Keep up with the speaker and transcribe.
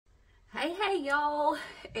Hey y'all,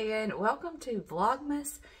 and welcome to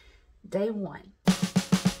Vlogmas Day 1.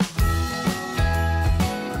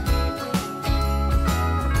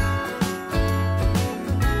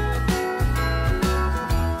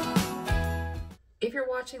 If you're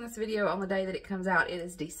watching this video on the day that it comes out, it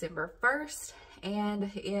is December 1st,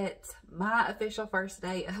 and it's my official first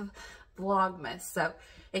day of Vlogmas. So,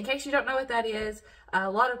 in case you don't know what that is,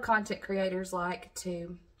 a lot of content creators like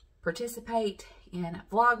to participate in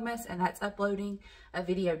Vlogmas, and that's uploading a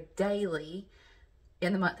video daily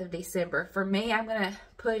in the month of December. For me, I'm going to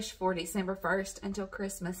push for December 1st until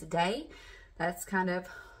Christmas Day. That's kind of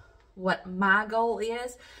what my goal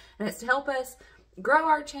is, and it's to help us grow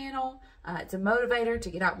our channel. It's a motivator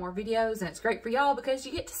to get out more videos, and it's great for y'all because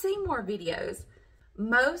you get to see more videos.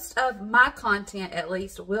 Most of my content, at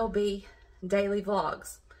least, will be daily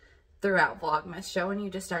vlogs throughout Vlogmas, showing you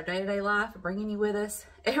just our day-to-day life, bringing you with us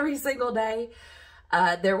every single day.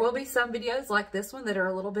 There will be some videos like this one that are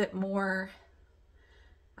a little bit more,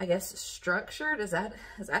 I guess, structured. Is that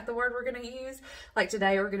the word we're going to use? Like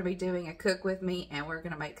today, we're going to be doing a cook with me, and we're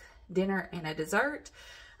going to make dinner and a dessert.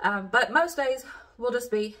 But most days will just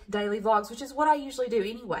be daily vlogs, which is what I usually do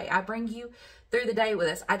anyway. I bring you through the day with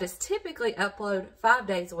us. I just typically upload 5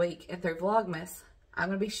 days a week, and through Vlogmas, I'm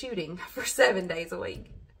going to be shooting for 7 days a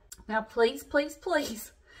week. Now, please, please,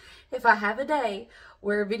 please, if I have a day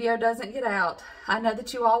where a video doesn't get out, I know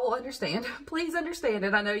that you all will understand. Please understand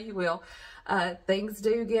it. I know you will. Things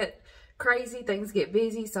do get crazy. Things get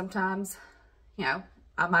busy. Sometimes, you know,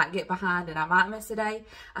 I might get behind and I might miss a day.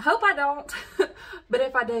 I hope I don't, but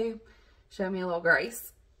if I do, show me a little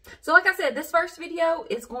grace. So like I said, this first video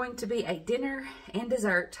is going to be a dinner and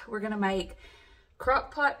dessert. We're going to make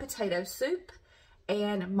Crockpot potato soup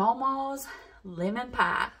and MAMAW'S lemon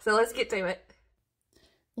pie. So let's get to it.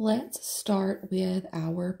 Let's start with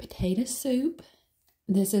our potato soup.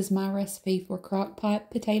 This is my recipe for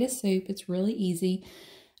Crockpot potato soup. It's really easy.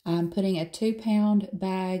 I'm putting a 2-pound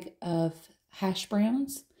bag of hash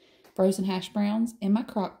browns, frozen hash browns, in my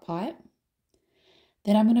crock pot.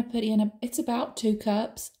 Then I'm going to put in, it's about 2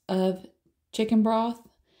 cups of chicken broth.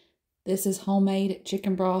 This is homemade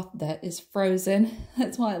chicken broth that is frozen.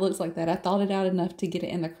 That's why it looks like that. I thawed it out enough to get it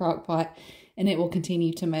in the crock pot, and it will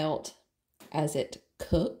continue to melt as it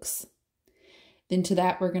cooks. Then to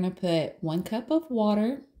that, we're going to put 1 cup of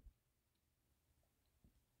water,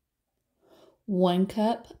 1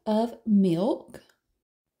 cup of milk,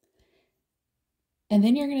 and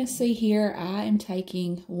then you're going to see here I am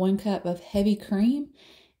taking 1 cup of heavy cream,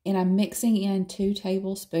 and I'm mixing in 2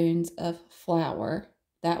 tablespoons of flour.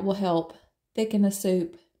 That will help thicken the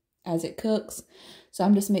soup as it cooks. So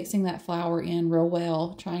I'm just mixing that flour in real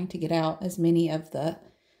well, trying to get out as many of the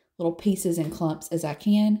little pieces and clumps as I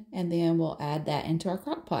can, and then we'll add that into our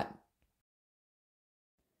crock pot.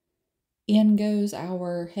 In goes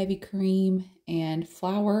our heavy cream and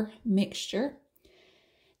flour mixture.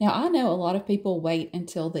 Now, I know a lot of people wait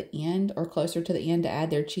until the end or closer to the end to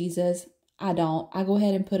add their cheeses. I don't. I go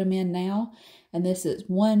ahead and put them in now. And this is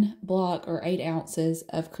 1 block or 8 ounces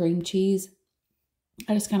of cream cheese.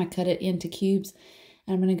 I just kind of cut it into cubes.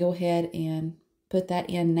 And I'm going to go ahead and put that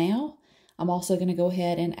in now. I'm also going to go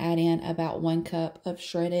ahead and add in about 1 cup of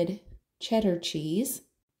shredded cheddar cheese.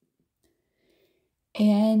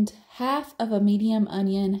 And half of a medium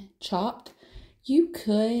onion chopped. You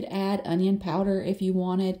could add onion powder if you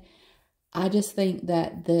wanted. I just think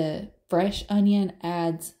that the fresh onion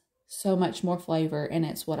adds so much more flavor, and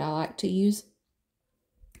it's what I like to use.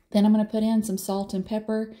 Then I'm going to put in some salt and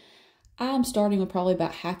pepper. I'm starting with probably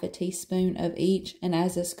about half a teaspoon of each, and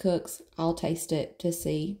as this cooks, I'll taste it to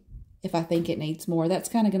see if I think it needs more. That's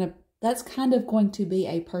kind of going to be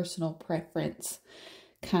a personal preference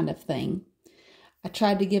kind of thing. I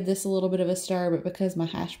tried to give this a little bit of a stir, but because my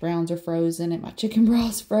hash browns are frozen and my chicken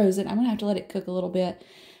broth's frozen, I'm going to have to let it cook a little bit.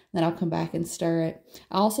 Then I'll come back and stir it.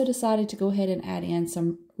 I also decided to go ahead and add in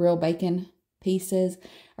some real bacon pieces.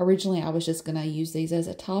 Originally, I was just going to use these as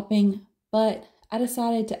a topping, but I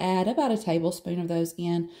decided to add about a tablespoon of those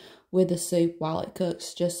in with the soup while it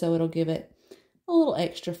cooks, just so it'll give it a little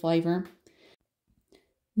extra flavor.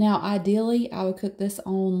 Now, ideally, I would cook this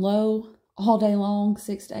on low all day long,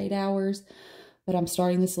 6 to 8 hours. But I'm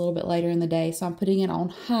starting this a little bit later in the day, so I'm putting it on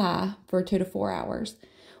high for 2 to 4 hours.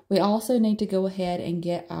 We also need to go ahead and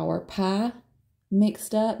get our pie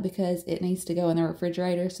mixed up because it needs to go in the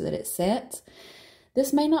refrigerator so that it sets.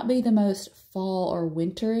 This may not be the most fall or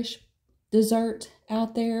winterish dessert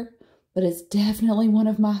out there, but it's definitely one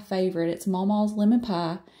of my favorite. It's MAMAW'S lemon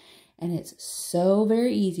pie, and it's so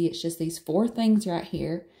very easy. It's just these 4 things right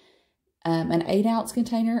here. An 8-ounce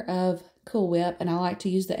container of Cool Whip, and I like to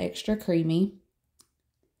use the extra creamy.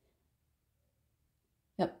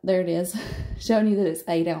 Yep, there it is. Showing you that it's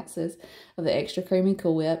 8 ounces of the extra creamy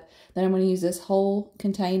Cool Whip. Then I'm going to use this whole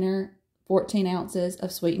container, 14 ounces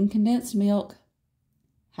of sweetened condensed milk,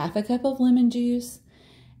 half a cup of lemon juice,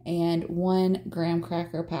 and 1 graham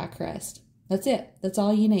cracker pie crust. That's it. That's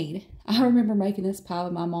all you need. I remember making this pie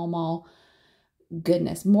with my mama,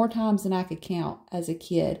 goodness, more times than I could count as a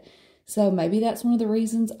kid. So maybe that's one of the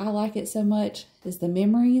reasons I like it so much, is the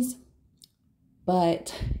memories.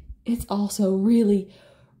 But it's also really,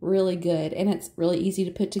 really good, and it's really easy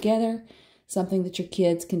to put together. Something that your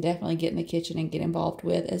kids can definitely get in the kitchen and get involved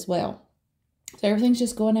with as well. So everything's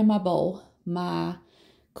just going in my bowl. My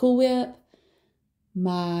Cool Whip,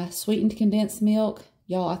 my sweetened condensed milk.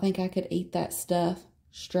 Y'all, I think I could eat that stuff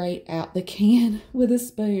straight out the can with a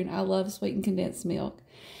spoon. I love sweetened condensed milk.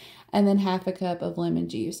 And then half a cup of lemon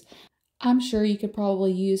juice. I'm sure you could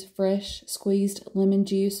probably use fresh squeezed lemon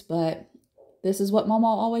juice, but this is what Mama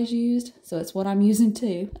always used, so it's what I'm using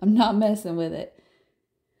too. I'm not messing with it.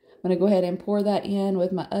 I'm going to go ahead and pour that in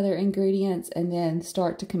with my other ingredients and then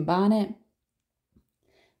start to combine it.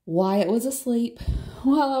 Wyatt was asleep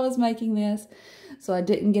while I was making this, so I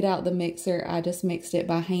didn't get out the mixer. I just mixed it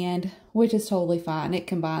by hand, which is totally fine. It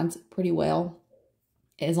combines pretty well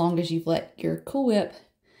as long as you've let your Cool Whip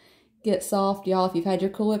get soft. Y'all, if you've had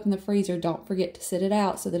your Cool Whip in the freezer, don't forget to sit it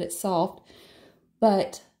out so that it's soft.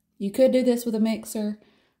 But you could do this with a mixer.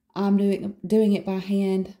 I'm doing it by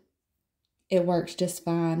hand. It works just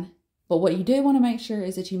fine. But what you do want to make sure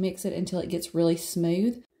is that you mix it until it gets really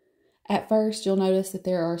smooth. At first, you'll notice that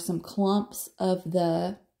there are some clumps of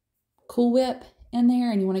the Cool Whip in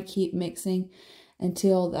there, and you want to keep mixing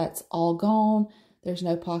until that's all gone. There's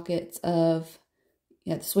no pockets of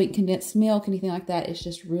the sweet condensed milk, anything like that. It's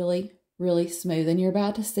just really, really smooth. And you're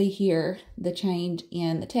about to see here the change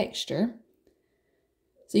in the texture.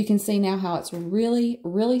 So you can see now how it's really,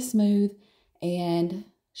 really smooth and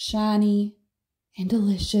shiny and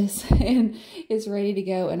delicious, and it's ready to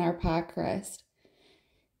go in our pie crust.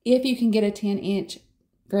 If you can get a 10-inch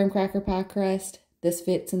graham cracker pie crust, this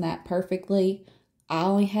fits in that perfectly. I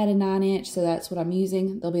only had a 9-inch, so that's what I'm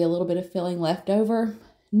using. There'll be a little bit of filling left over.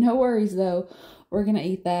 No worries though. We're going to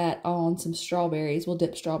eat that on some strawberries. We'll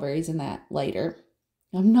dip strawberries in that later.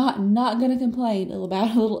 I'm not going to complain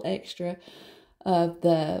about a little extra of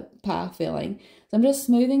the pie filling. So I'm just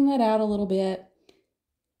smoothing that out a little bit,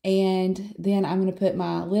 and then I'm going to put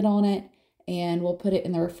my lid on it and we'll put it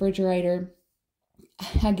in the refrigerator.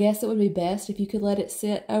 I guess it would be best if you could let it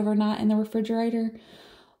sit overnight in the refrigerator,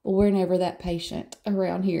 but we're never that patient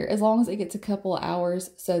around here. As long as it gets a couple of hours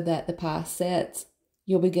so that the pie sets,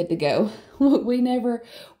 you'll be good to go. We're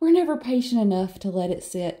never patient enough to let it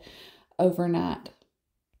sit overnight.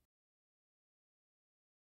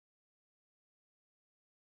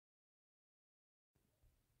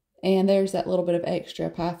 And there's that little bit of extra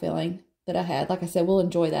pie filling that I had. Like I said, we'll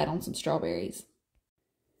enjoy that on some strawberries.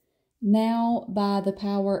 Now, by the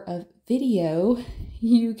power of video,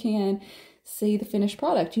 you can see the finished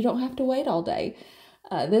product. You don't have to wait all day.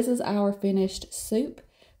 This is our finished soup.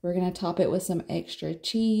 We're going to top it with some extra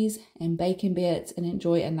cheese and bacon bits and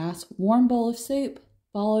enjoy a nice warm bowl of soup,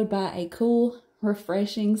 followed by a cool,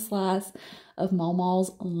 refreshing slice of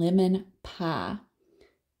MAMAW'S lemon pie.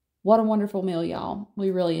 What a wonderful meal, y'all.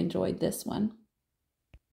 We really enjoyed this one.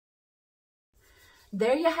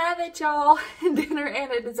 There you have it, y'all. Dinner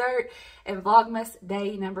and a dessert and Vlogmas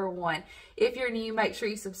day number 1. If you're new, make sure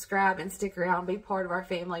you subscribe and stick around and be part of our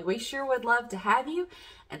family. We sure would love to have you,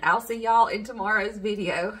 and I'll see y'all in tomorrow's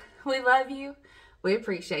video. We love you. We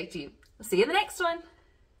appreciate you. See you in the next one.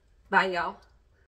 Bye, y'all.